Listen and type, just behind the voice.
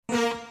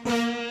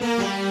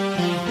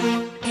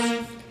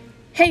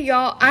Hey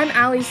y'all, I'm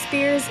Allie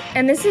Spears,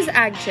 and this is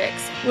Ag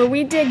Chicks, where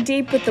we dig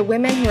deep with the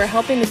women who are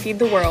helping to feed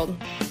the world.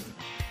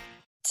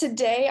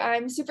 Today,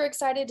 I'm super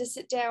excited to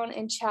sit down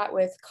and chat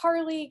with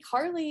Carley.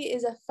 Carley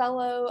is a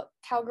fellow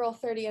Cowgirl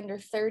 30 Under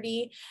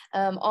 30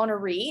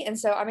 honoree, and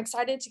so I'm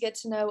excited to get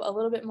to know a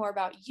little bit more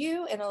about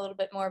you and a little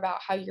bit more about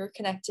how you're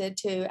connected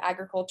to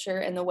agriculture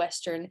and the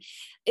Western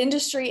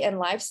industry and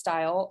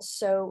lifestyle.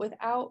 So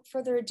without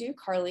further ado,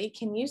 Carley,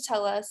 can you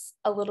tell us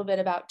a little bit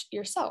about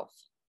yourself?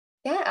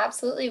 Yeah,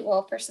 absolutely.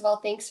 Well, first of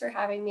all, thanks for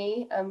having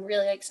me. I'm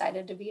really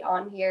excited to be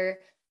on here.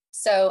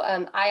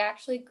 I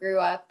actually grew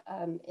up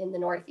in the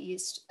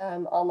Northeast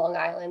on Long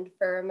Island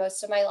for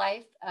most of my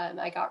life.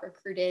 I got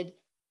recruited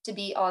to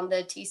be on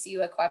the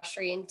TCU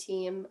equestrian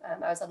team.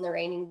 I was on the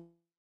reining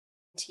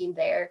team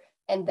there,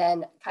 and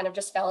then kind of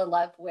just fell in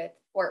love with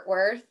Fort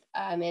Worth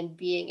and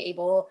being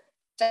able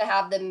to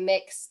have the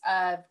mix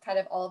of kind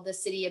of all of the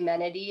city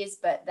amenities,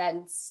 but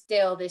then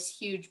still this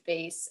huge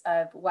base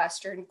of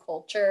Western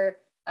culture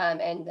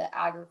and the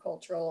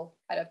agricultural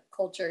kind of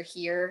culture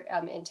here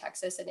in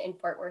Texas and in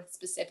Fort Worth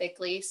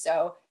specifically.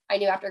 So I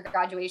knew after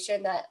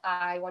graduation that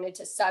I wanted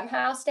to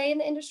somehow stay in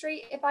the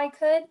industry if I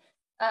could.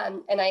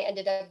 And I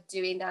ended up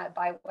doing that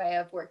by way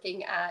of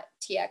working at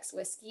TX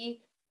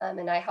Whiskey.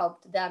 And I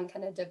helped them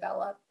kind of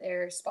develop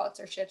their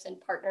sponsorships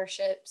and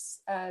partnerships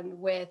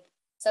with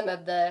some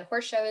of the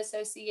horse show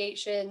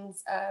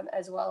associations,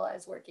 as well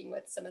as working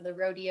with some of the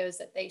rodeos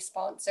that they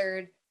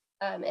sponsored.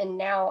 And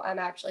now I'm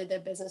actually the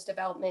business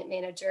development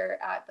manager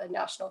at the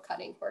National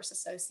Cutting Horse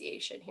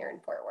Association here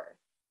in Fort Worth.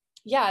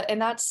 Yeah, and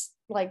that's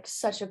like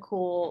such a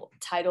cool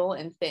title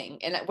and thing.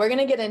 And we're going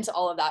to get into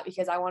all of that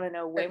because I want to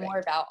know way more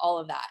about all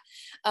of that.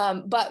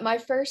 But my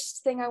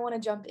first thing I want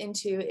to jump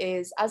into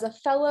is, as a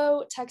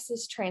fellow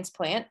Texas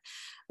transplant,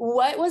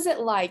 what was it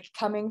like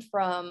coming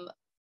from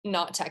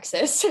not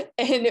Texas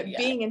and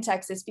being in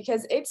Texas?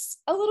 Because it's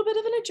a little bit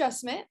of an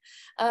adjustment,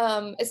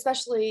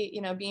 especially,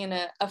 being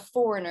a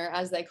foreigner,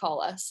 as they call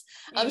us.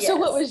 So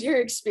what was your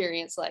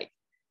experience like?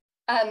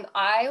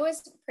 I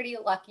was pretty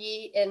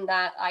lucky in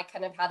that I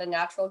kind of had a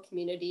natural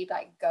community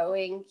by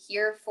going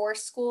here for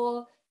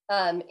school.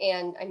 And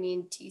I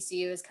mean,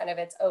 TCU is kind of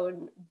its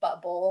own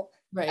bubble.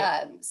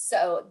 Right.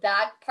 So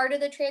that part of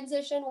the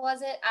transition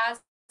wasn't as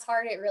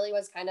hard. It really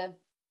was kind of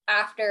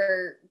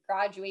after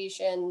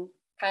graduation,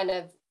 kind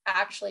of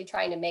actually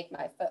trying to make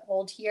my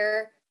foothold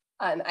here.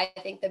 I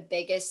think the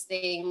biggest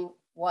thing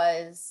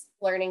was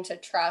learning to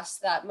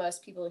trust that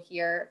most people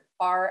here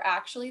are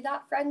actually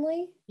that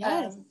friendly.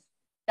 Yes.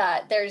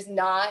 That there's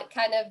not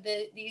kind of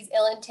these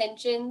ill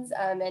intentions,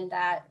 and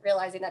that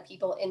realizing that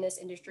people in this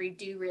industry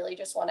do really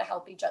just want to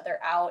help each other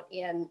out,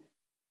 and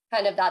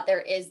kind of that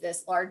there is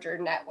this larger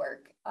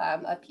network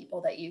of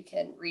people that you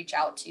can reach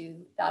out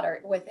to that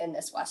are within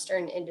this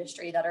Western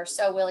industry that are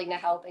so willing to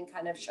help and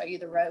kind of show you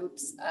the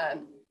ropes.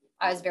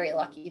 I was very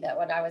lucky that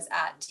when I was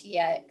at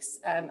TX,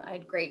 I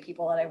had great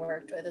people that I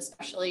worked with,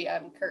 especially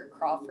Kurt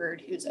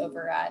Crawford, who's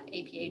over at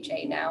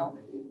APHA now.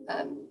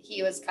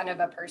 He was kind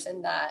of a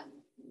person that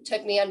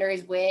took me under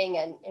his wing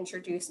and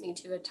introduced me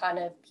to a ton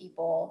of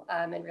people,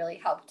 and really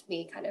helped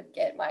me kind of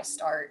get my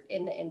start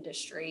in the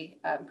industry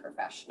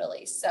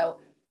professionally. So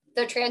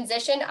the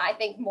transition, I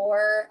think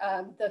more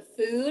the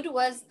food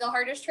was the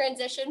hardest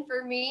transition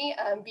for me,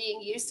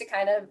 being used to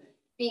kind of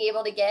being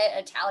able to get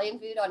Italian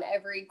food on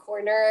every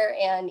corner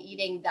and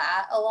eating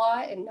that a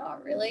lot and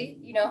not really,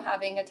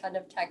 having a ton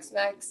of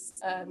Tex-Mex.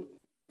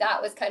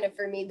 That was kind of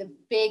for me the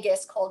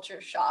biggest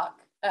culture shock,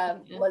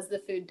 was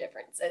the food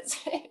differences.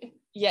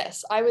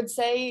 Yes, I would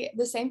say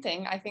the same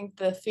thing. I think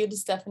the food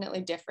is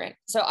definitely different.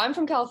 So I'm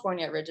from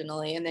California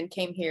originally, and then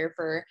came here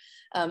for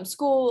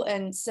school,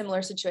 and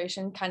similar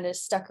situation, kind of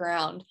stuck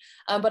around.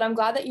 But I'm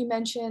glad that you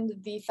mentioned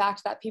the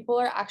fact that people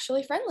are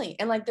actually friendly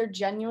and like they're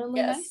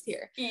genuinely nice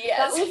here.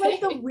 Yes. That was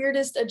like the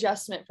weirdest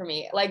adjustment for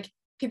me. Like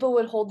people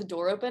would hold the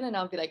door open and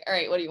I'll be like, all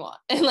right, what do you want?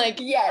 And like,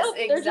 yes, oh,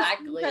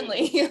 exactly.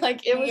 Friendly.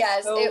 Like it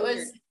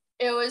was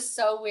it was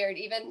so weird.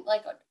 Even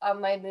like on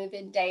my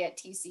move-in day at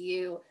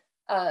TCU,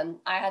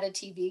 I had a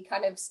TV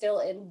kind of still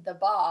in the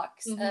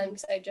box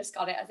because I just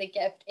got it as a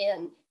gift,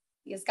 and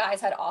these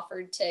guys had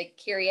offered to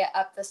carry it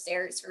up the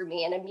stairs for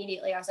me, and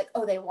immediately I was like,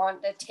 oh, they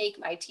want to take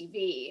my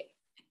TV.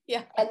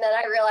 Yeah. And then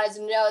I realized,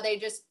 no, they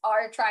just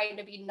are trying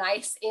to be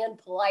nice and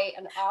polite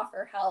and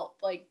offer help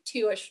like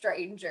to a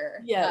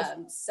stranger.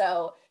 Yes.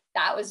 So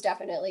that was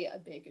definitely a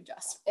big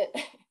adjustment.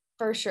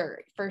 For sure.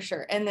 For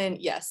sure. And then,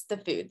 yes, the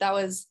food. That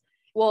was,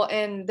 well,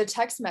 and the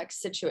Tex-Mex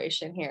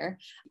situation here.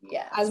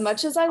 Yeah. As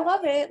much as I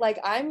love it, like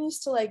I'm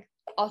used to like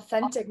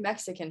authentic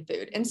Mexican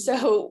food. And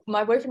so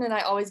my boyfriend and I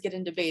always get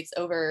in debates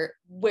over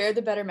where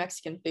the better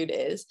Mexican food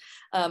is.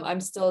 I'm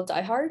still a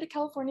diehard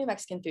California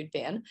Mexican food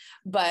fan,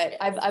 but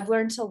I've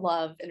learned to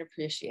love and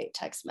appreciate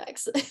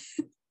Tex-Mex.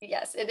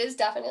 Yes, it is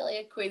definitely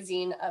a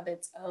cuisine of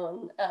its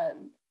own.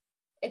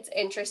 It's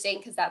interesting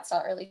because that's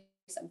not really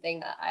something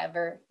that I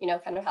ever,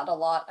 kind of had a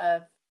lot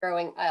of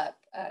growing up.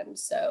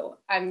 So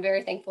I'm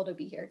very thankful to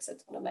be here because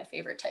it's one of my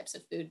favorite types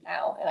of food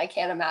now. And I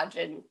can't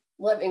imagine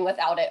living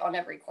without it on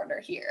every corner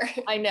here.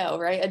 I know,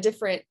 right? A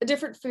different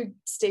food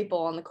staple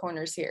on the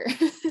corners here.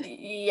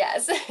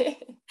 Yes.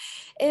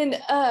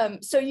 And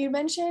so you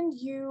mentioned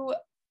you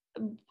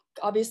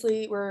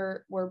obviously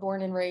were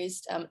born and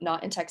raised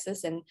not in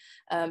Texas and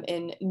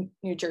in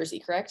New Jersey,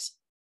 correct?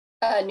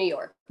 New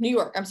York. New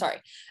York, I'm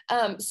sorry.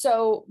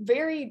 So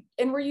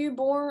and were you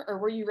born or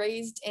were you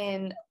raised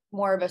in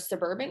more of a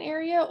suburban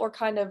area or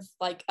kind of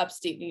like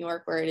upstate New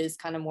York where it is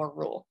kind of more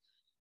rural?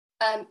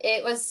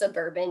 It was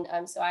suburban.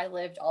 So I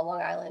lived on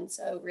Long Island,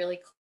 so really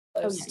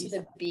close to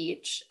the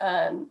beach.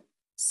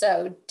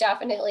 So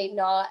definitely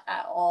not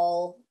at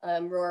all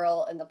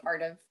rural in the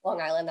part of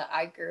Long Island that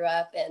I grew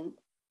up in.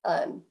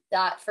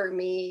 That for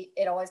me,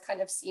 it always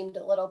kind of seemed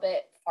a little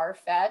bit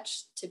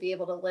far-fetched to be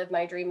able to live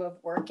my dream of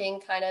working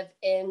kind of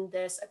in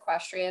this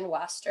equestrian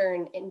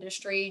Western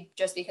industry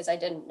just because I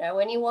didn't know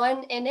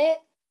anyone in it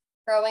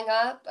growing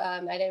up.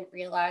 I didn't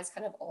realize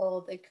kind of all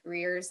of the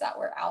careers that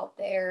were out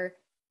there,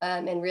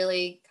 and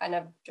really kind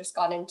of just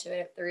got into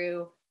it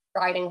through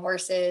riding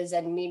horses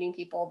and meeting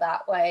people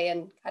that way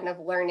and kind of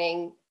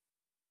learning,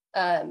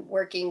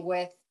 working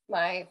with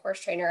my horse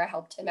trainer. I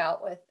helped him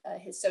out with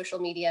his social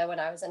media when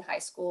I was in high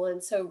school.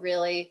 And so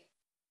really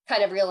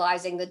kind of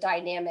realizing the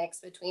dynamics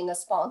between the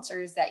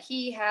sponsors that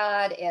he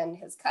had and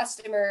his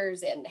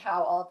customers and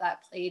how all of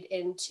that played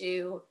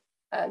into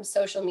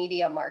social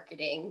media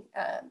marketing.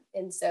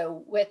 And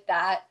so with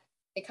that,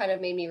 it kind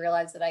of made me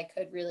realize that I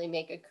could really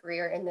make a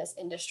career in this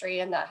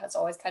industry. And that has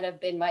always kind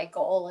of been my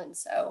goal. And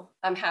so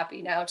I'm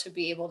happy now to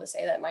be able to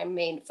say that my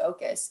main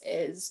focus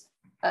is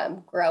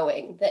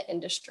growing the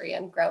industry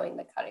and growing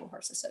the Cutting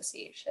Horse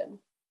Association.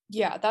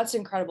 Yeah, that's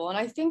incredible. And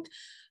I think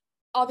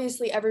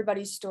obviously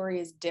everybody's story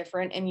is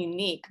different and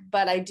unique,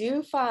 but I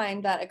do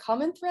find that a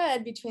common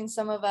thread between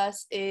some of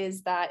us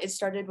is that it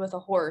started with a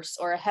horse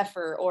or a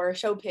heifer or a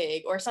show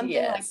pig or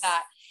something like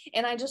that.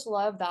 And I just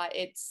love that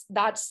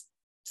that's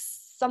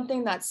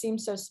something that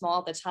seems so small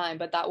at the time,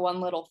 but that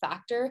one little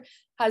factor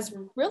has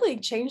really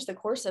changed the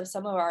course of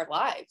some of our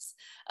lives.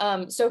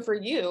 So for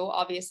you,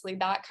 obviously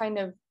that kind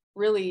of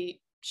really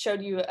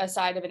showed you a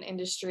side of an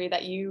industry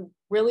that you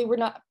really would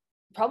not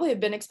probably have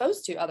been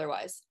exposed to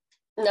otherwise.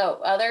 No,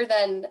 other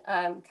than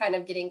kind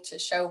of getting to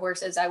show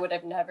horses, I would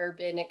have never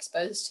been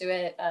exposed to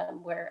it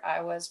where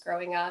I was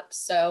growing up.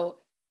 So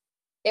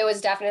it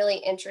was definitely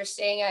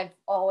interesting. I've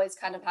always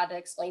kind of had to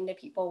explain to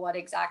people what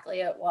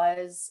exactly it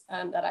was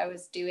that I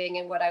was doing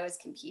and what I was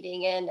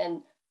competing in.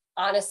 And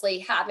honestly,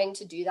 having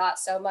to do that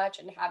so much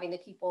and having the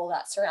people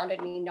that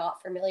surrounded me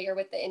not familiar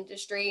with the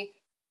industry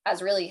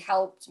has really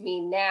helped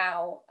me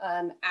now,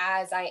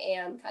 as I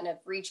am kind of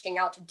reaching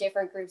out to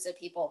different groups of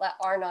people that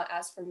are not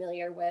as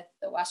familiar with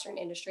the Western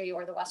industry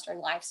or the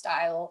Western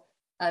lifestyle,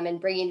 and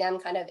bringing them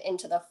kind of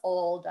into the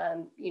fold.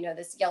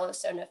 This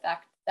Yellowstone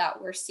effect that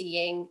we're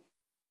seeing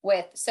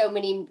with so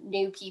many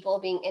new people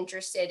being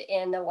interested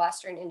in the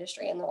Western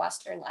industry and the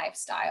Western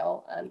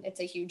lifestyle. It's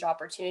a huge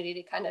opportunity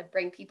to kind of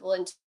bring people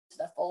into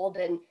the fold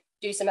and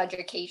do some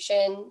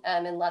education,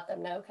 and let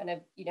them know kind of,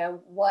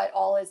 what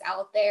all is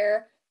out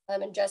there.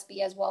 And just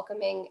be as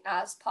welcoming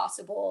as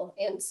possible.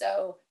 And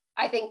so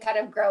I think kind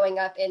of growing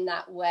up in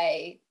that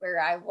way where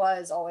I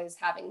was always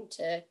having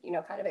to,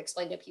 kind of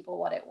explain to people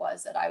what it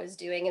was that I was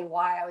doing and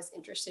why I was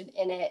interested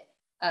in it,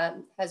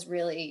 has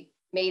really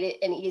made it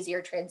an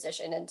easier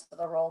transition into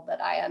the role that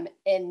I am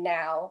in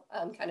now,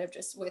 kind of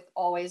just with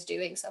always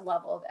doing some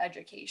level of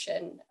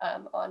education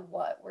on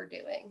what we're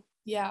doing.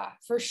 Yeah,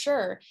 for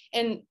sure.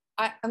 And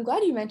I'm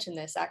glad you mentioned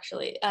this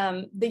actually.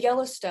 The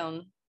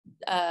Yellowstone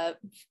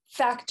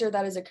factor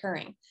that is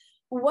occurring.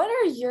 What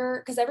are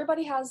because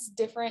everybody has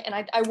different, and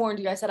I warned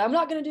you, I said, I'm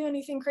not going to do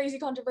anything crazy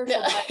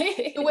controversial, but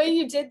the way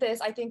you did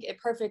this, I think it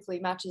perfectly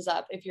matches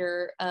up if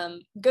you're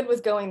good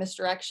with going this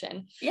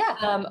direction.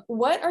 Yeah.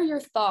 What are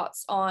your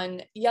thoughts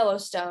on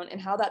Yellowstone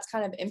and how that's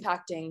kind of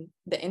impacting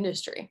the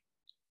industry?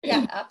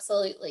 Yeah,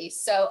 absolutely.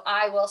 So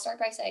I will start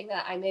by saying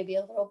that I may be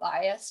a little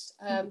biased.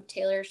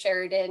 Taylor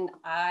Sheridan,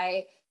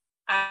 I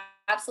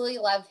absolutely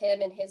love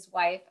him and his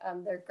wife.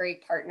 They're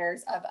great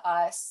partners of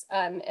us.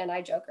 And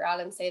I joke around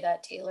and say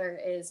that Taylor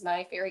is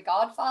my fairy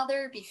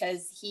godfather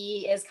because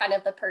he is kind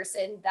of the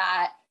person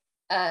that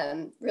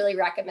really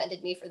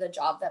recommended me for the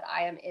job that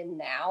I am in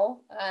now.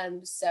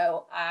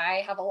 So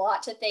I have a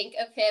lot to thank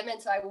of him.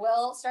 And so I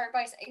will start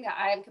by saying that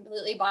I am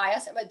completely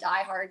biased. I'm a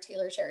diehard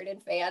Taylor Sheridan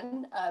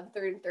fan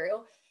through and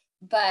through.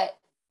 But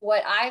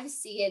what I've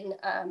seen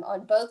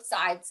on both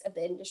sides of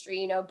the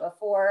industry,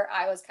 before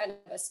I was kind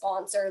of a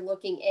sponsor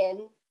looking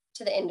in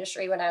to the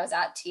industry when I was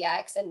at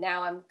TX, and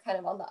now I'm kind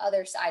of on the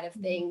other side of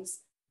things,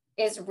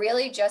 is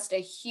really just a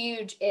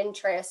huge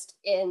interest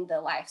in the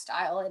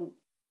lifestyle. And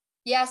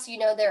yes,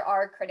 there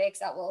are critics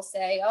that will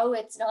say, oh,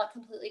 it's not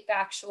completely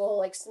factual.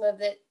 Like some of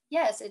it,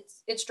 yes,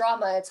 it's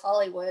drama, it's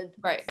Hollywood.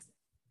 Right. It's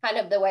kind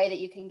of the way that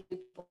you can get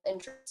people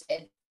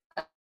interested.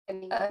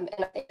 And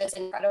I think this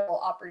incredible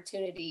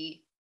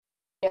opportunity,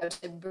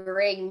 to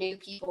bring new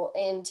people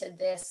into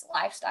this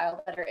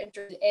lifestyle that are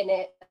interested in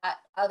it, that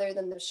other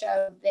than the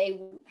show, they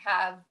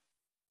have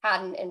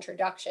had an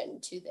introduction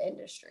to the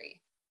industry.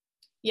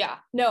 Yeah,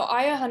 no,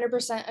 I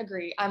 100%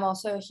 agree. I'm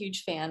also a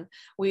huge fan.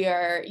 We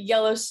are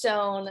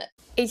Yellowstone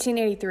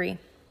 1883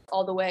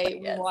 all the way.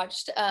 We Yes.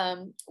 watched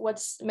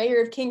what's Mayor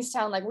of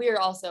Kingstown. Like we are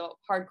also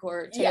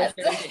hardcore Taylor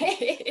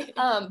Yes.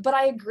 But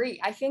I agree.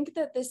 I think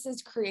that this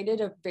has created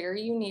a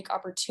very unique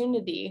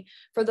opportunity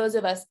for those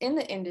of us in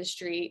the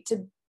industry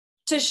to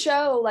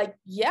show like,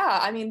 yeah,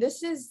 I mean,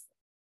 this is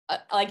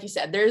like you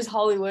said, there's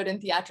Hollywood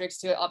and theatrics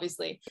to it,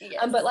 obviously.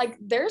 Yes. But like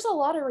there's a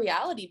lot of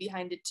reality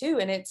behind it too.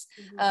 And it's,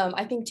 Mm-hmm.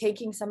 I think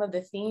taking some of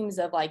the themes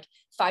of like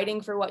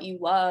fighting for what you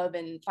love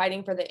and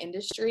fighting for the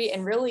industry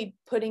and really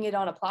putting it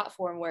on a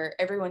platform where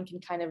everyone can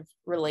kind of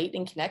relate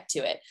and connect to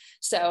it.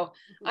 So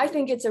I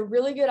think it's a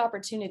really good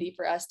opportunity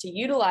for us to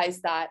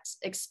utilize that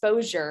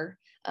exposure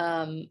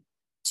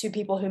to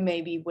people who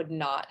maybe would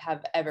not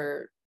have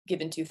ever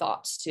given two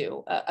thoughts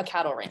to a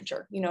cattle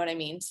rancher, you know what I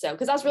mean? So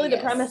because that's really the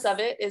premise of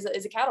it is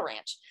a cattle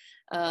ranch.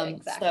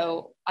 Exactly.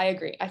 So I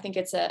agree. I think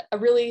it's a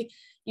really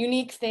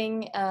unique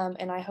thing,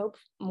 and I hope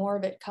more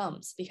of it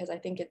comes because I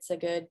think it's a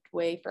good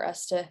way for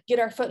us to get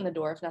our foot in the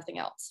door, if nothing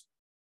else.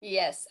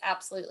 Yes,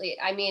 absolutely.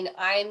 I mean,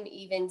 I'm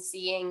even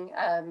seeing,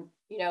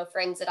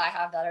 friends that I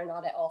have that are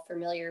not at all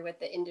familiar with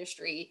the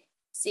industry,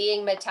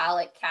 seeing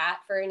Metallic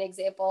Cat, for an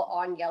example,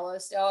 on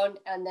Yellowstone,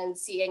 and then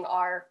seeing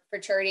our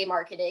fraternity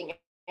marketing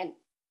and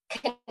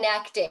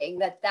connecting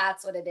that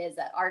that's what it is,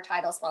 that our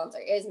title sponsor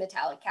is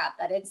Metallic Cat,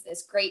 that it's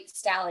this great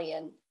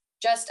stallion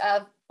just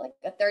of like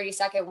a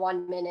 30-second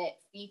 1 minute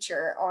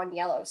feature on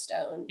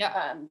Yellowstone.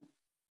 Yeah.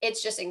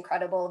 It's just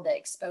incredible the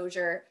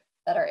exposure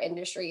that our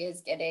industry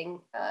is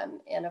getting,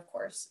 and of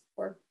course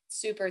we're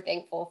super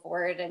thankful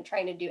for it and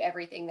trying to do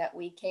everything that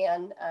we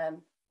can.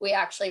 We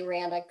actually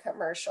ran a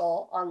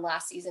commercial on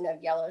last season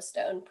of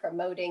Yellowstone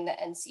promoting the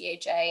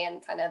NCHA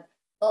and kind of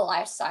the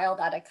lifestyle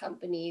that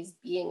accompanies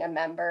being a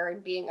member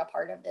and being a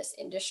part of this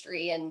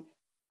industry. And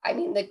I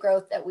mean, the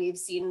growth that we've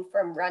seen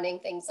from running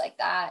things like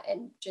that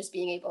and just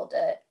being able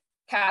to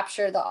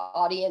capture the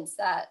audience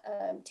that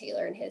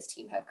Taylor and his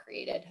team have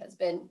created has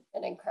been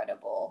an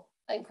incredible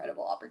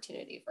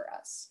opportunity for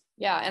us.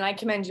 Yeah, and I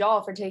commend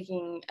y'all for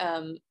taking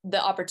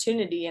the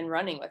opportunity and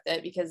running with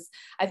it because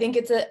I think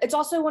it's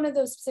also one of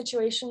those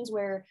situations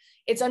where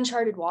it's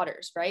uncharted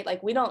waters, right?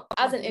 Like we don't,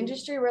 as an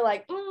industry, we're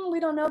like,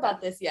 we don't know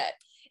about this yet.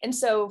 And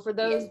so for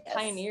those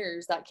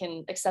pioneers that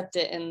can accept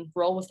it and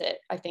roll with it,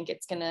 I think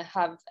it's going to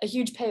have a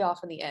huge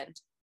payoff in the end.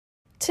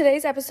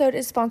 Today's episode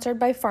is sponsored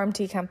by Farm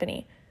Tea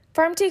Company.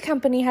 Farm Tea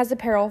Company has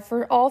apparel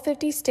for all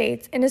 50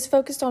 states and is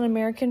focused on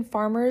American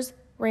farmers,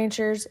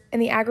 ranchers,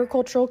 and the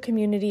agricultural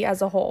community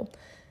as a whole.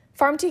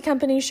 Farm Tea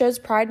Company shows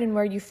pride in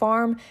where you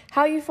farm,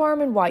 how you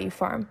farm, and why you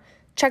farm.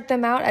 Check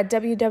them out at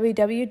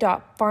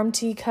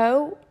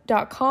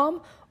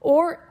www.farmteaco.com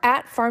or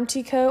at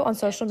FarmTeaCo on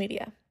social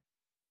media.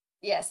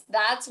 Yes,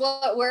 that's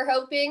what we're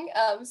hoping.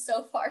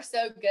 So far,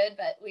 so good,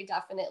 but we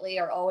definitely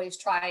are always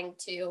trying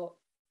to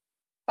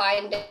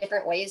find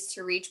different ways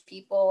to reach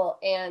people.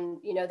 And,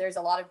 there's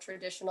a lot of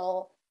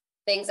traditional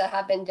things that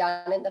have been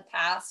done in the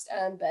past.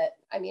 But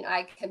I mean,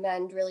 I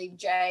commend really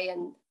Jay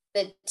and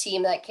the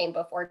team that came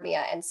before me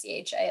at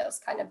NCHA. It was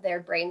kind of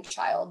their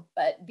brainchild,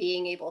 but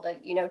being able to,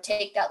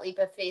 take that leap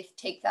of faith,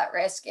 take that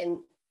risk and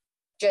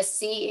just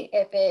see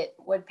if it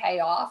would pay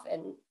off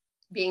and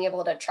being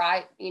able to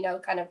try,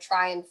 kind of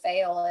try and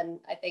fail. And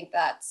I think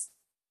that's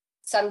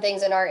some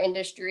things in our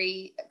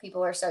industry,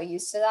 people are so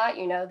used to that,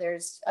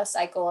 there's a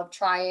cycle of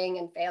trying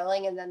and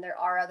failing. And then there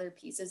are other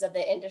pieces of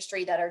the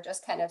industry that are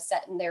just kind of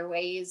set in their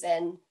ways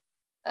and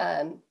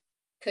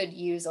could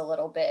use a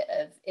little bit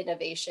of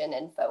innovation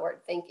and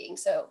forward thinking.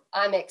 So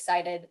I'm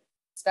excited,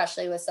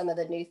 especially with some of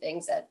the new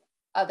things that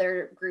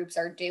other groups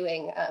are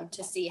doing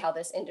to see how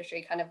this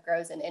industry kind of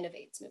grows and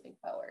innovates moving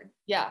forward.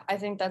 Yeah, I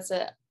think that's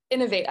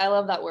innovate. I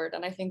love that word.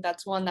 And I think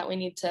that's one that we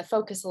need to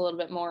focus a little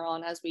bit more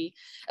on as we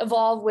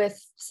evolve with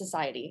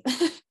society.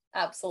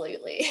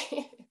 Absolutely.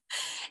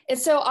 And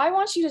so I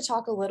want you to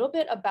talk a little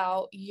bit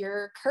about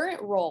your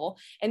current role.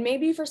 And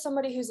maybe for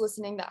somebody who's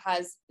listening that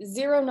has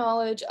zero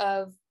knowledge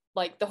of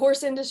like the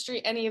horse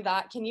industry, any of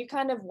that, can you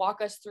kind of walk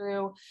us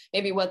through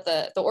maybe what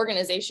the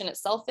organization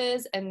itself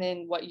is and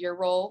then what your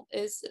role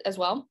is as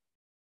well?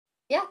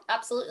 Yeah,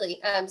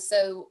 absolutely.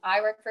 So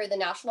I work for the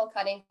National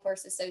Cutting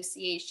Horse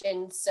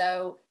Association.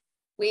 So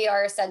we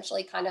are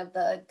essentially kind of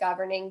the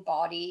governing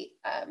body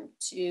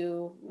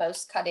to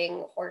most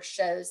cutting horse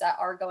shows that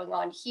are going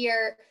on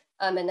here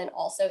and then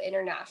also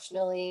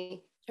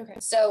internationally. Okay.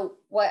 So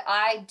what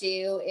I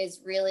do is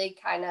really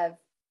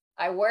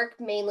I work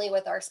mainly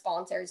with our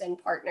sponsors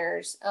and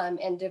partners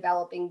and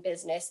developing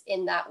business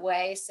in that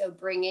way. So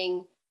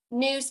bringing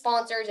new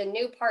sponsors and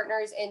new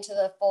partners into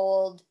the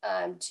fold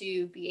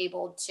to be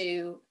able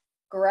to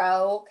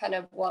grow kind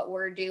of what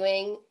we're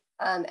doing.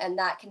 And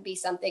that can be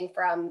something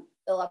from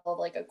the level of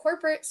like a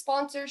corporate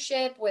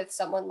sponsorship with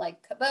someone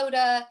like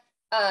Kubota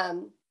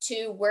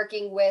to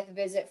working with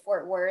Visit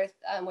Fort Worth,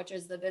 which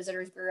is the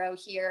Visitors Bureau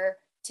here,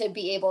 to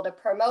be able to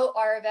promote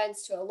our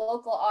events to a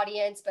local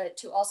audience, but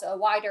to also a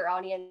wider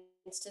audience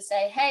to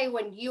say, hey,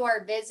 when you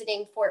are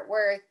visiting Fort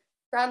Worth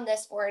from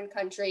this foreign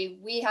country,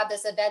 we have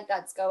this event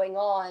that's going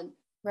on.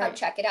 come Right.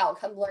 check it out,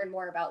 come learn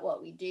more about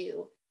what we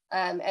do.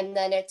 And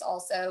then it's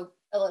also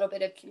a little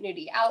bit of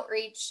community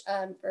outreach.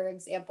 For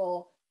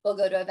example, we'll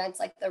go to events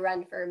like the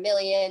Run for a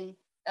Million,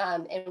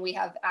 and we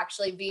have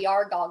actually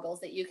VR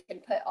goggles that you can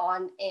put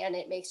on, and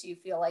it makes you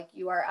feel like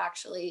you are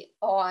actually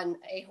on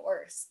a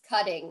horse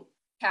cutting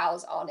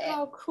cows on it.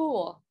 How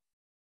cool.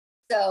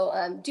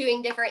 So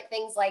doing different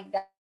things like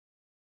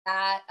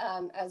that,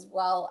 as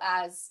well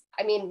as,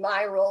 I mean,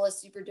 my role is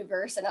super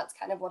diverse, and that's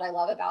kind of what I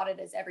love about it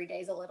is every day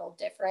is a little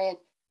different.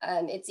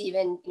 It's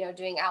even,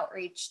 doing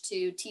outreach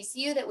to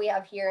TCU that we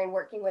have here and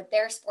working with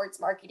their sports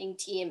marketing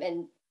team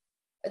and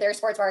their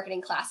sports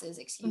marketing classes,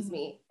 excuse Mm-hmm.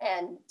 me,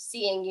 and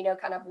seeing,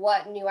 kind of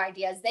what new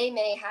ideas they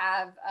may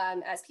have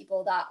as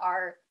people that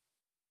are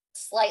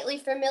slightly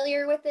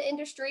familiar with the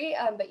industry,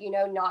 but,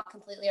 not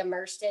completely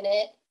immersed in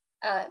it.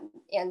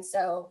 And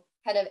so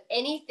kind of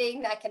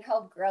anything that can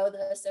help grow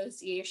the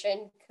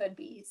association could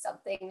be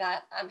something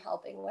that I'm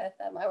helping with.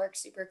 I work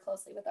super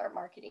closely with our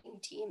marketing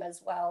team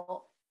as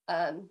well.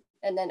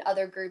 And then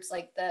other groups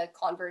like the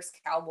Converse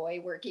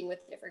Cowboy, working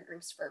with different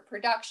groups for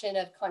production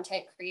of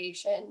content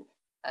creation,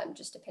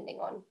 just depending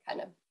on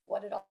kind of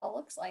what it all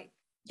looks like.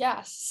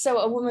 Yes. So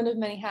a woman of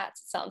many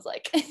hats, it sounds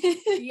like.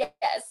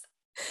 Yes.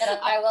 And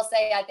I will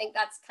say, I think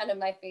that's kind of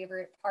my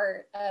favorite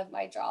part of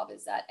my job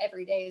is that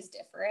every day is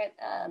different.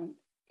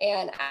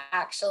 And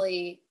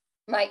actually,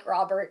 Mike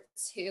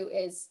Roberts, who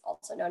is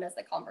also known as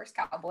the Converse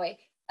Cowboy,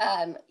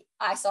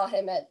 I saw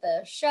him at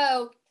the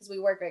show because we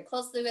work very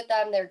closely with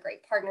them. They're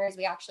great partners.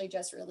 We actually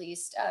just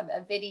released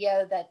a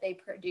video that they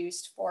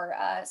produced for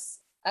us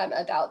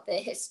about the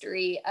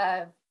history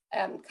of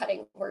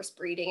cutting horse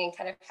breeding and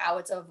kind of how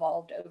it's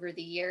evolved over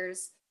the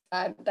years.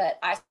 But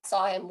I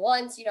saw him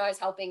once, I was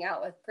helping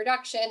out with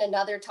production.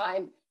 Another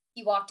time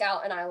he walked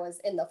out and I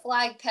was in the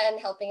flag pen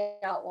helping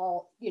out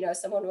while,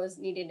 someone was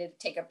needing to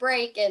take a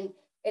break. And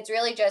it's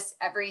really just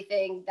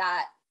everything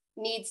that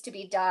needs to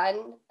be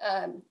done.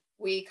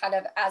 We kind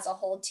of, as a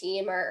whole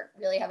team, are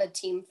really have a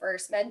team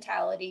first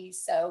mentality.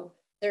 So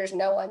there's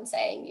no one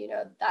saying,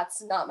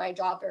 that's not my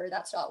job or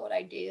that's not what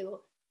I do.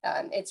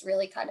 It's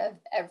really kind of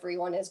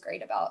everyone is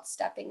great about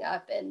stepping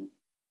up and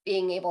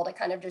being able to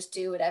kind of just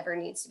do whatever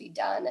needs to be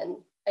done. And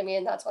I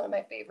mean, that's one of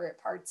my favorite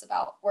parts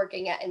about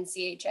working at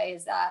NCHA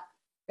is that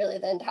really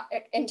the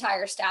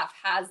entire staff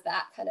has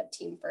that kind of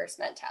team first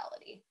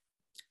mentality.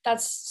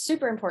 That's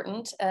super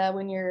important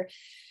when you're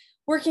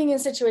working in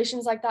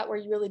situations like that where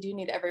you really do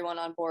need everyone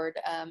on board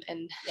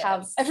and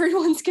have Yes.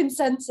 everyone's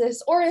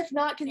consensus, or if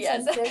not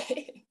consensus,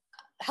 Yes.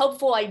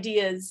 helpful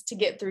ideas to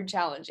get through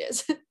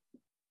challenges.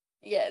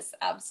 Yes,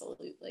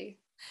 absolutely.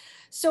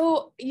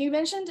 So you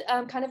mentioned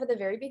kind of at the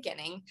very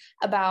beginning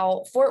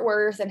about Fort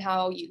Worth and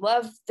how you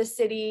love the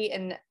city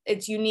and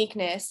its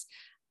uniqueness.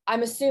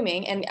 I'm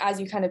assuming, and as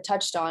you kind of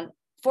touched on,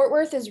 Fort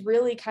Worth is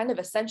really kind of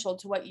essential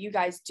to what you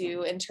guys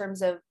do in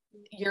terms of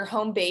your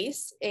home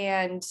base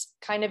and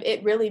kind of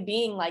it really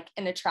being like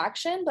an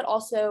attraction, but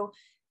also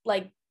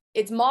like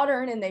it's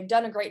modern and they've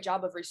done a great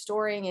job of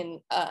restoring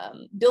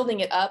and building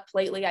it up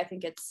lately. I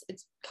think it's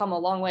come a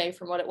long way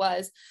from what it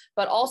was,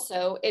 but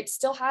also it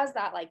still has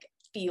that like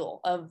feel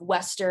of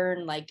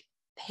Western like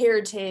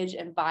heritage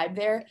and vibe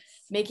there,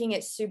 making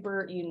it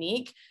super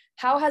unique.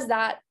 How has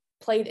that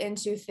played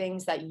into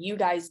things that you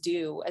guys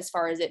do as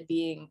far as it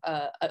being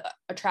a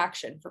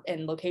attraction for,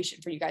 and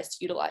location for you guys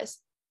to utilize?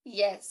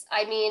 Yes,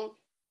 I mean,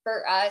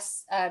 for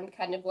us,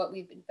 kind of what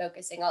we've been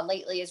focusing on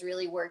lately is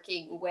really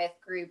working with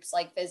groups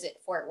like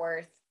Visit Fort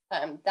Worth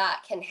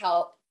that can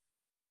help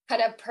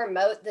kind of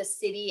promote the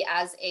city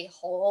as a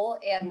whole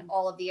and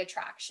all of the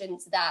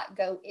attractions that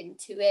go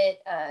into it.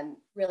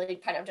 Really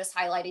kind of just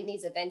highlighting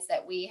these events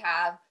that we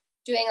have,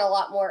 doing a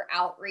lot more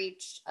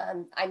outreach.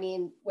 I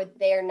mean, with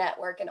their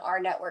network and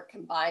our network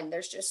combined,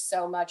 there's just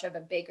so much of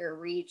a bigger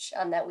reach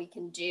that we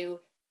can do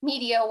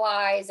media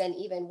wise, and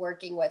even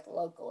working with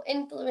local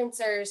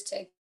influencers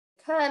to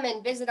come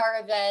and visit our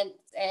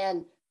events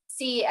and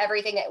see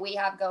everything that we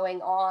have going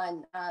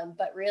on.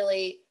 But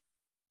really,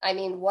 I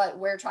mean, what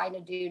we're trying to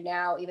do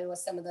now, even with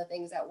some of the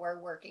things that we're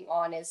working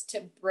on, is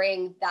to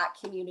bring that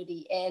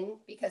community in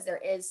because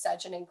there is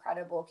such an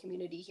incredible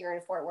community here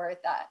in Fort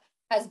Worth that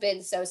has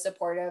been so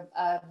supportive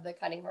of the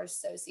Cutting Horse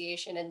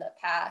Association in the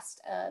past.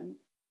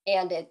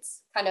 And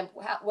it's kind of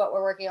what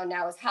we're working on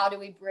now is how do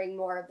we bring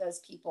more of those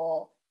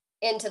people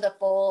into the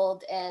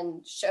fold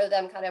and show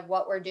them kind of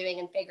what we're doing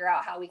and figure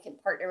out how we can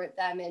partner with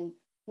them in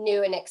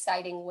new and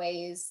exciting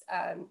ways.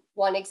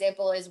 One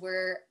example is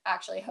we're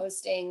actually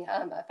hosting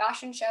a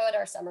fashion show at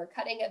our summer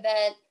cutting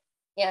event.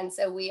 And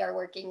so we are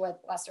working with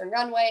Western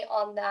Runway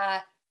on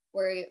that,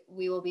 where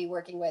we will be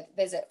working with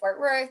Visit Fort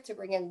Worth to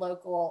bring in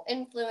local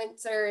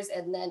influencers,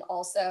 and then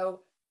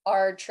also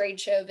our trade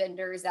show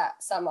vendors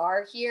that some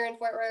are here in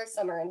Fort Worth,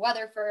 some are in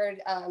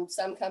Weatherford,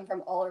 some come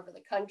from all over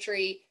the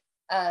country,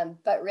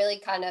 but really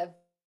kind of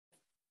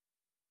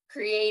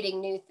creating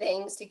new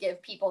things to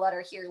give people that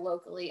are here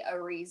locally a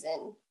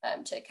reason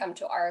to come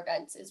to our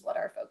events is what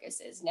our focus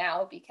is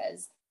now,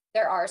 because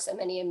there are so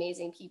many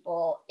amazing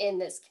people in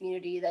this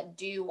community that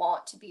do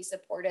want to be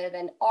supportive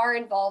and are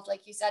involved,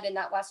 like you said, in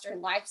that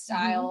Western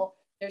lifestyle.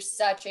 There's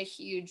such a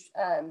huge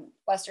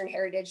Western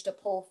heritage to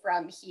pull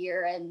from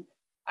here. And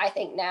I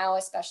think now,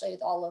 especially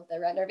with all of the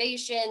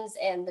renovations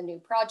and the new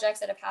projects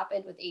that have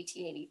happened with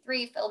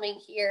 1883 filming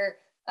here,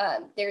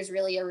 there's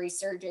really a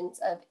resurgence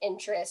of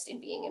interest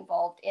in being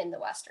involved in the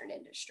Western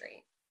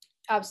industry.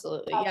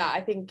 Absolutely. Yeah.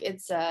 I think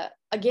it's,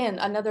 again,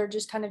 another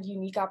just kind of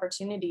unique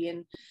opportunity,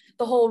 and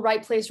the whole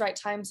right place, right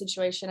time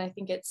situation. I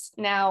think it's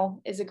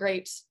now is a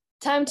great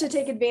time to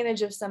take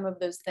advantage of some of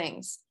those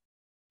things.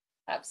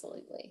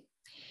 Absolutely.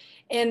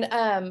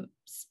 And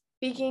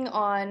speaking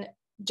on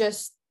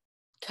just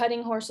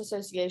Cutting Horse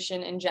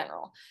Association in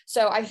general.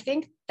 So I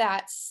think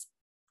that's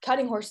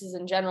cutting horses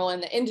in general in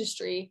the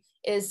industry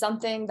is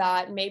something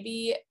that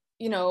maybe,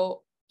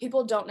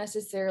 people don't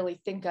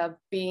necessarily think of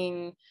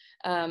being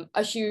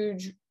a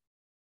huge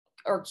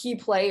or key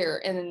player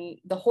in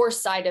the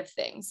horse side of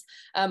things.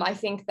 I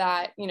think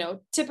that,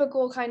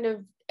 typical kind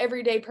of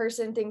everyday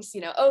person thinks,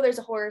 oh, there's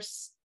a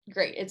horse.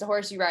 Great. It's a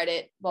horse. You ride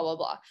it, blah, blah,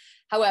 blah.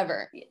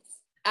 However, yes,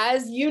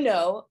 as you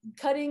know,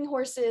 cutting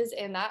horses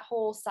and that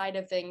whole side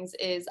of things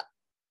is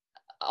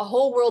a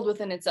whole world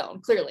within its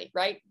own, clearly,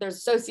 right? There's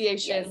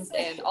associations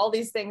and all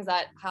these things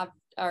that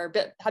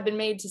have been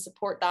made to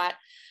support that.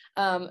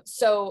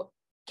 So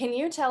can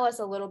you tell us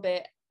a little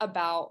bit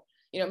about,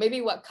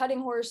 maybe what cutting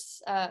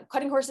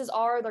horses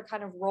are, their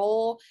kind of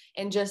role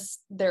and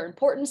just their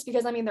importance?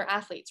 Because they're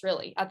athletes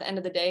really at the end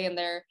of the day, and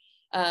their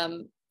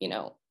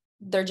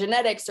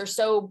genetics are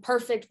so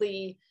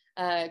perfectly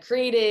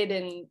created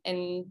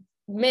and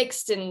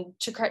mixed and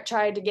to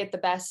try to get the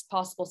best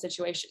possible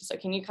situation. So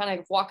can you kind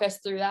of walk us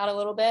through that a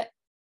little bit?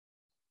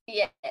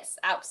 Yes,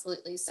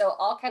 absolutely. So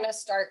I'll kind of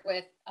start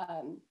with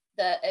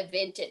the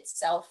event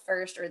itself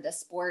first, or the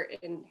sport,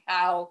 and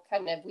how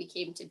kind of we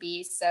came to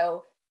be.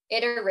 So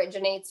it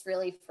originates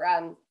really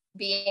from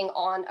being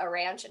on a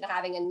ranch and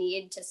having a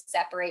need to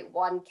separate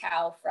one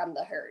cow from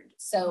the herd.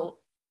 So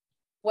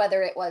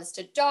whether it was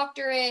to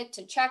doctor it,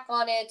 to check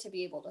on it, to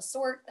be able to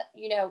sort,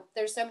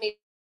 there's so many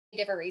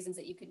different reasons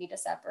that you could need to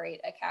separate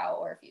a cow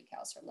or a few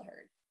cows from the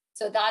herd.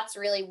 So that's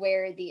really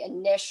where the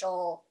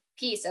initial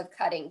piece of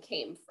cutting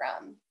came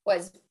from,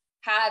 was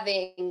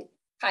having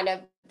kind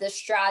of the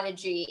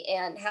strategy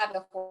and having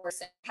a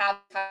horse and having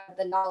kind of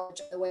the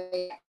knowledge of the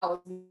way cows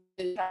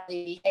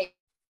behave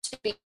to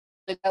be able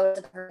to go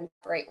to the herd and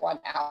separate one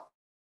out.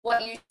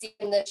 What you see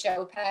in the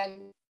show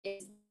pen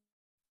is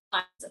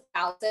lots of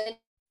thousands.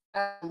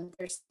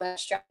 There's so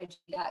much strategy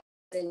that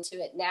goes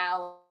into it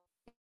now.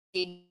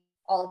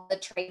 All the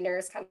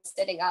trainers kind of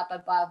sitting up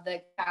above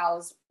the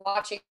cows,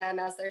 watching them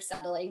as they're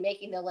settling,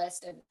 making the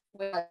list of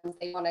which ones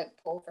they want to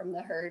pull from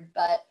the herd.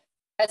 But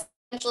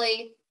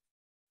essentially,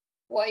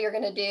 what you're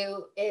going to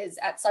do is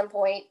at some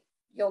point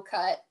you'll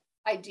cut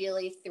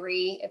ideally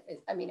 3.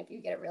 If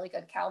you get a really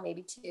good cow,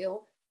 maybe 2.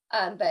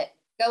 But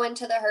go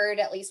into the herd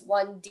at least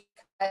 1 deep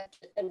cut,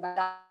 and by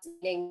that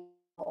meaning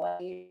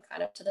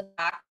kind of to the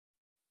back,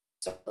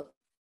 so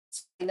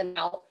them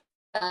out,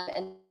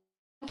 and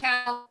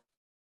cow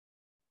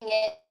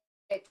it,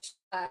 which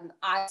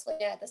I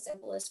explain it at the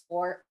simplest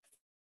form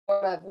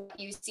of what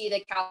you see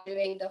the cow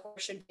doing. The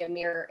horse should be a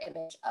mirror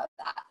image of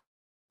that.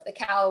 If the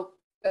cow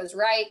goes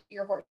right,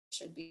 your horse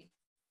should be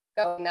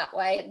going that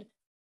way. And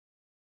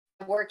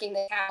working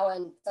the cow,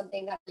 and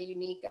something that's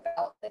unique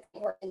about the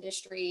horse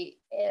industry,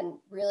 and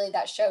really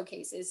that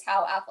showcases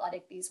how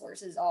athletic these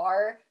horses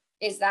are,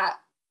 is that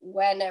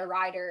when a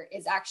rider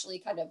is actually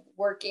kind of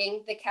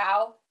working the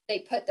cow, they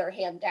put their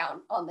hand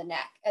down on the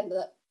neck, and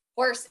the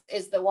horse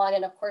is the one,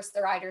 and of course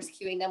the rider's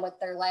cueing them with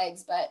their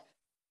legs, but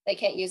they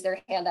can't use their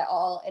hand at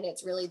all. And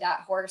it's really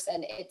that horse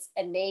and its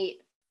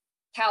innate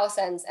cow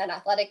sense and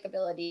athletic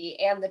ability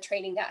and the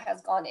training that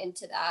has gone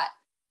into that.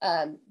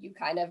 You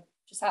kind of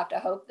just have to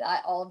hope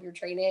that all of your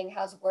training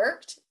has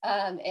worked,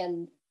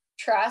 and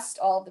trust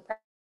all the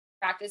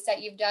practice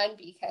that you've done,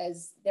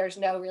 because there's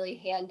no really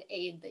hand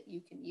aid that you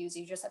can use.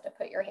 You just have to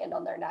put your hand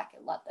on their neck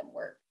and let them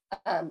work,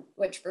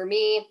 which for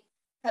me,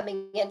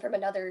 coming in from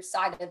another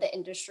side of the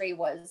industry,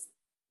 was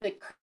the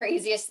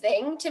craziest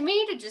thing to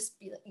me, to just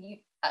be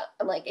like,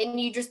 I'm like, and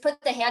you just put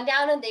the hand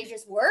down and they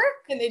just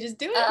work and they just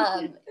do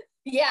it.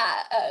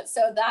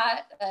 So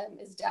that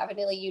is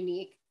definitely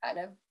unique kind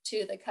of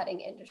to the cutting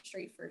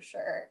industry for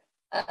sure.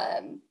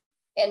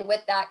 And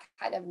with that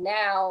kind of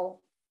now,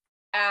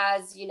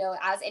 as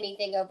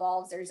anything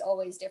evolves, there's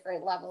always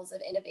different levels of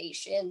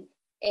innovation.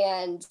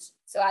 And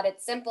so at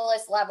its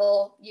simplest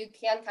level, you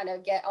can kind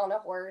of get on a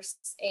horse,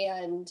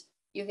 and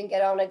you can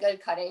get on a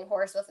good cutting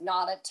horse with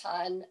not a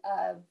ton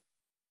of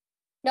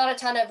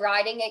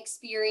riding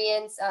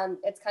experience.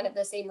 It's kind of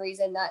the same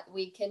reason that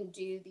we can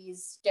do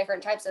these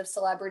different types of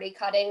celebrity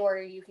cutting,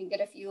 where you can get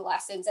a few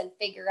lessons and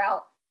figure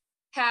out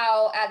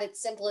how, at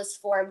its simplest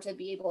form, to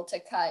be able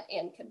to cut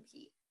and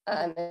compete.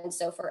 And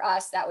so for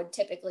us, that would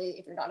typically,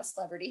 if you're not a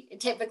celebrity, it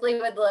typically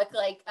would look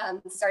like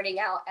starting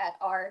out at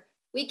our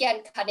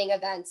weekend cutting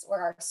events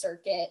or our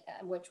circuit,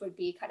 which would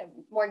be kind of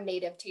more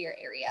native to your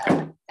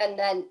area. And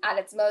then at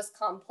its most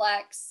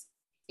complex,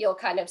 you'll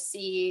kind of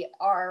see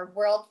our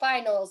world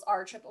finals,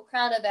 our Triple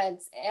Crown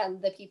events,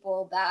 and the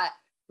people that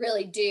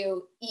really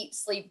do eat,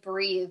 sleep,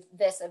 breathe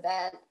this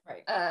event,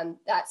 right.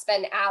 That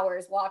spend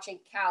hours watching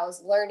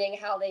cows, learning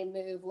how they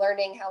move,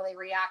 learning how they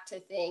react to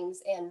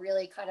things, and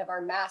really kind of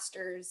are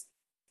masters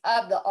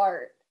of the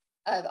art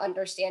of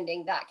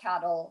understanding that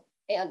cattle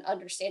and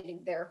understanding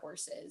their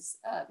horses,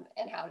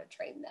 and how to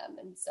train them.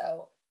 And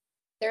so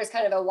there's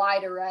kind of a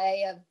wide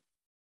array of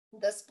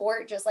the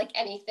sport, just like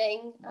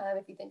anything.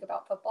 If you think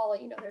about football,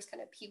 there's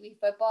kind of pee-wee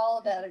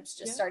football that it's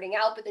just starting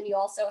out, but then you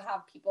also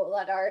have people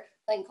that are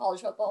playing college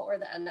football or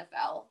the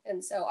NFL.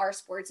 And so our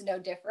sport's no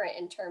different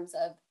in terms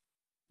of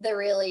the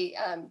really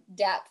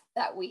depth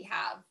that we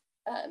have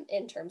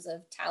in terms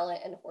of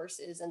talent and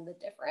horses and the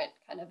different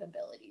kind of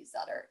abilities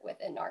that are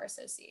within our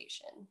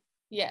association.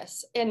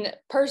 Yes. And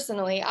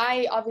personally,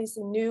 I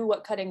obviously knew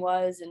what cutting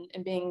was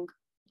and being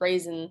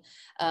raised in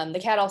the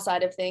cattle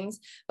side of things,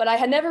 but I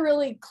had never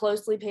really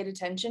closely paid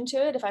attention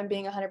to it, if I'm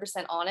being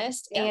 100%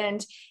 honest. Yeah.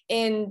 And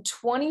in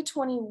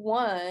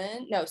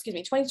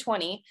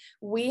 2020,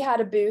 we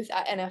had a booth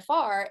at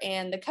NFR,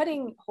 and the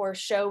cutting horse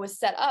show was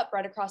set up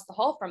right across the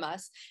hall from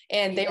us.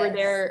 And they were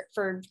there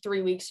for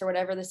 3 weeks or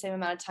whatever, the same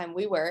amount of time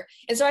we were.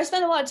 And so I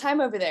spent a lot of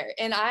time over there,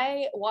 and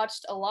I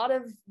watched a lot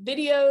of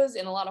videos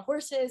and a lot of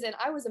horses, and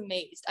I was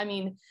amazed. I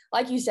mean,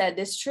 like you said,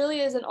 this truly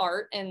is an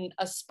art and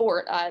a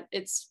sport at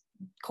its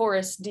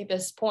chorus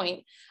deepest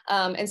point.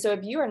 And so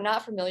if you are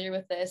not familiar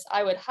with this,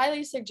 I would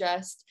highly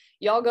suggest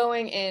y'all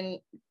going and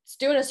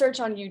doing a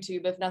search on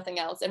YouTube, if nothing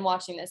else, and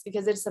watching this,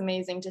 because it's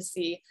amazing to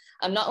see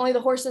not only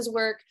the horses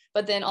work,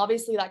 but then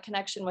obviously that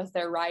connection with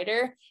their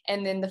rider,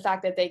 and then the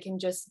fact that they can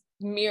just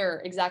mirror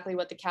exactly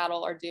what the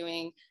cattle are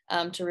doing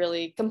to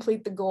really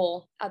complete the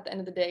goal at the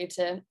end of the day,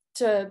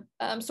 to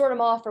sort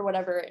them off or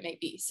whatever it may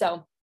be.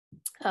 So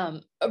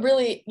a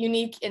really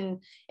unique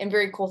and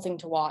very cool thing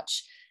to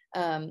watch.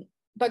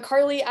 But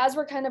Carley, as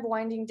we're kind of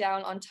winding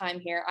down on time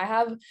here, I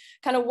have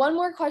kind of one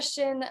more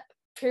question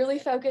purely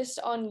focused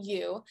on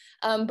you.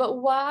 But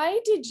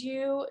why did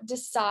you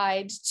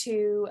decide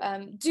to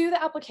do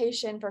the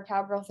application for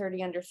Cowgirl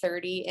 30 Under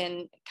 30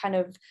 and kind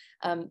of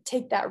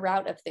take that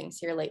route of things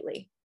here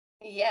lately?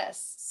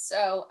 Yes.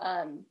 So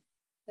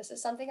this is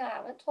something I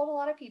haven't told a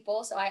lot of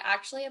people. So I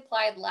actually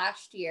applied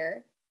last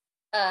year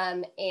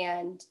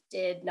and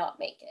did not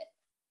make it.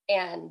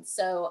 And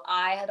so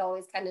I had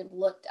always kind of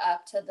looked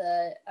up to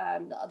the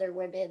other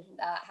women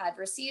that had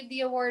received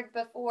the award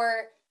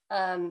before,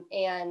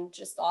 and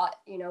just thought,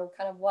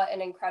 kind of what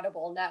an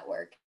incredible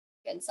network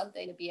and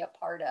something to be a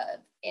part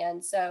of.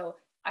 And so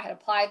I had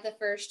applied the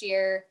first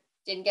year,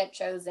 didn't get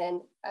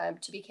chosen.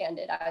 To be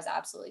candid, I was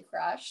absolutely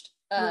crushed,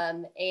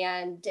 and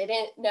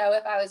didn't know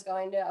if I was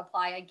going to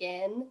apply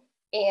again.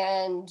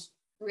 And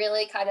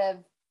really kind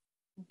of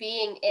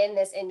being in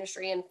this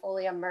industry and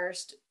fully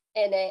immersed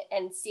in it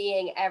and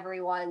seeing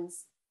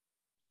everyone's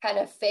kind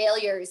of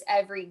failures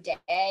every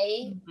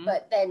day,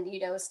 but then,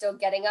 still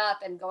getting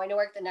up and going to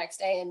work the next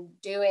day and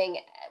doing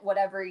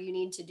whatever you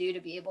need to do to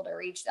be able to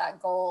reach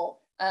that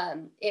goal.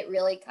 It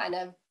really kind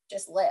of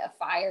just lit a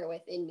fire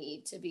within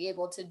me to be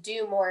able to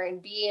do more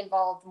and be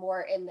involved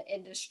more in the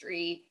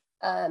industry,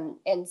 and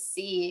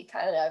see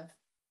kind of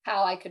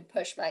how I could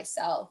push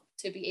myself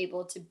to be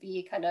able to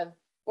be kind of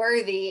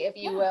worthy, if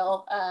you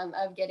will,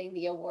 of getting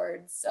the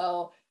award.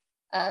 So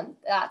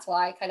that's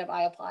why kind of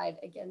I applied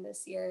again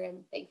this year,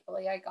 and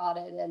thankfully I got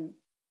it. And,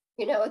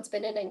 it's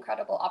been an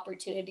incredible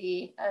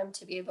opportunity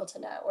to be able to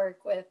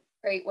network with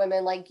great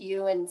women like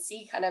you and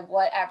see kind of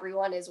what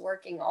everyone is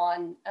working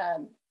on,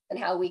 and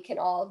how we can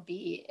all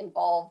be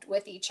involved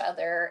with each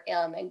other,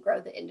 and grow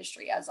the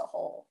industry as a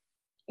whole.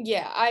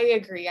 Yeah, I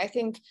agree. I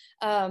think,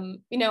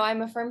 I'm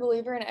a firm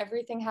believer in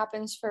everything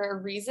happens for a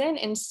reason.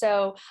 And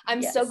so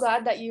I'm so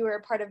glad that you were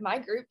a part of my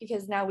group,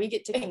 because now we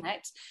get to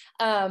connect.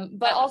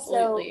 But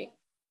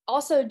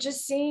also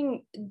just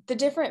seeing the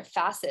different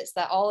facets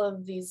that all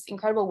of these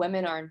incredible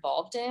women are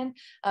involved in,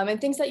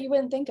 and things that you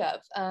wouldn't think of,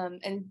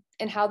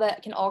 and how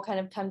that can all kind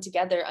of come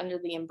together under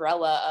the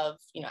umbrella of,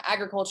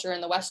 agriculture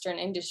and the Western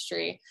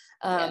industry.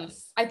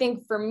 I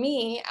think for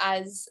me,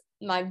 as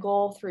my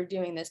goal through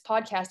doing this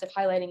podcast of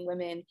highlighting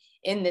women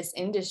in this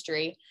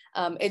industry,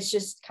 it's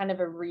just kind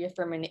of a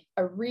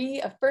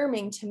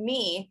reaffirming to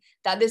me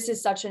that this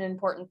is such an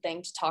important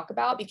thing to talk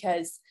about,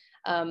 because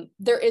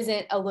there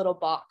isn't a little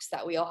box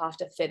that we all have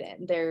to fit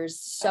in.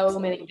 There's so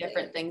many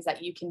different things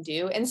that you can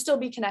do and still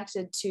be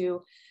connected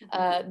to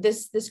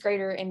this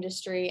greater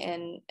industry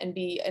and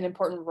be an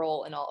important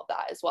role in all of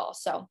that as well.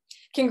 So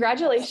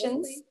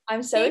congratulations.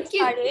 I'm so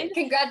excited.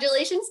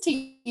 Congratulations to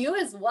you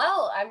as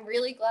well. I'm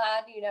really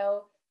glad,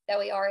 that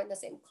we are in the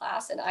same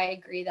class. And I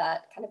agree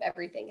that kind of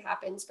everything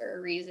happens for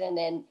a reason.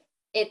 And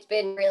it's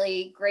been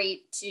really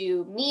great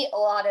to meet a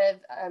lot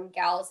of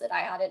gals that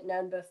I hadn't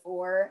known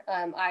before.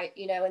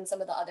 In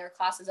some of the other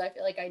classes, I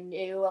feel like I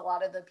knew a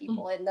lot of the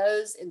people in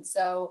those. And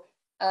so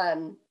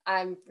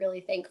I'm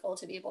really thankful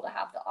to be able to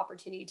have the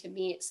opportunity to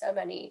meet so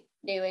many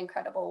new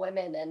incredible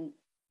women and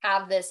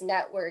have this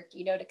network,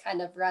 to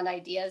kind of run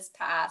ideas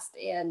past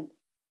and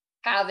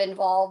have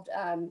involved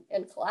and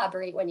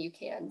collaborate when you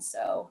can.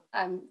 So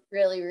I'm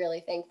really,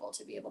 really thankful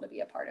to be able to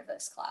be a part of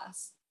this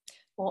class.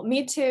 Well,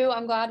 me too.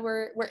 I'm glad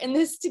we're in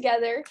this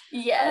together.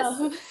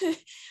 Yes.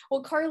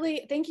 Well,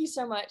 Carley, thank you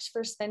so much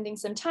for spending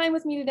some time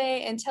with me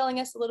today and telling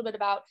us a little bit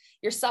about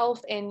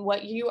yourself and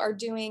what you are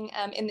doing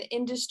in the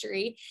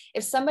industry.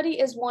 If somebody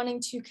is wanting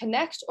to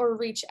connect or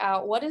reach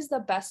out, what is the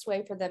best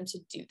way for them to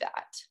do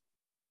that?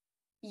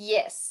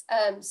 Yes.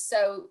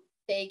 So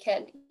they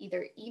can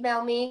either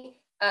email me.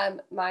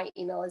 My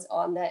email is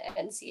on the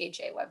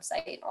NCHA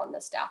website on the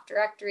staff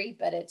directory,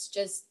 but it's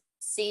just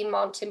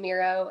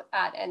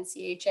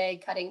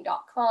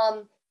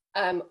cmontemuro@nchacutting.com.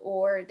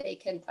 Or they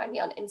can find me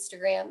on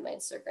Instagram. My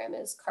Instagram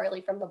is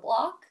Carley from the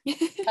block.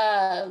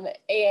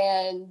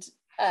 And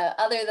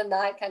other than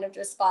that, kind of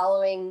just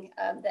following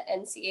the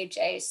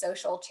NCHA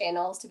social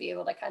channels to be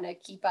able to kind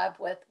of keep up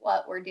with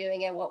what we're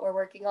doing and what we're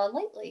working on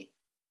lately.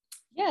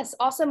 Yes,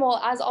 awesome. Well,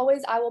 as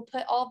always, I will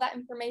put all of that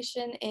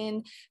information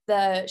in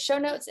the show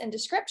notes and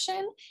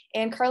description.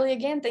 And Carley,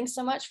 again, thanks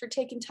so much for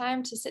taking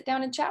time to sit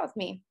down and chat with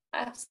me.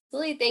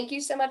 Absolutely. Thank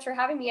you so much for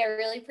having me. I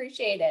really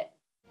appreciate it.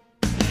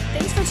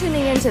 Thanks for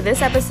tuning in to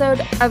this episode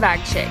of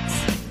Ag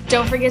Chicks.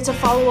 Don't forget to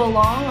follow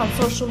along on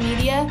social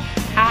media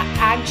at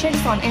Ag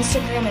Chicks on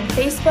Instagram and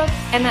Facebook,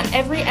 and that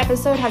every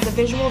episode has a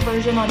visual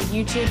version on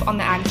YouTube on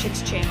the Ag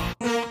Chicks channel.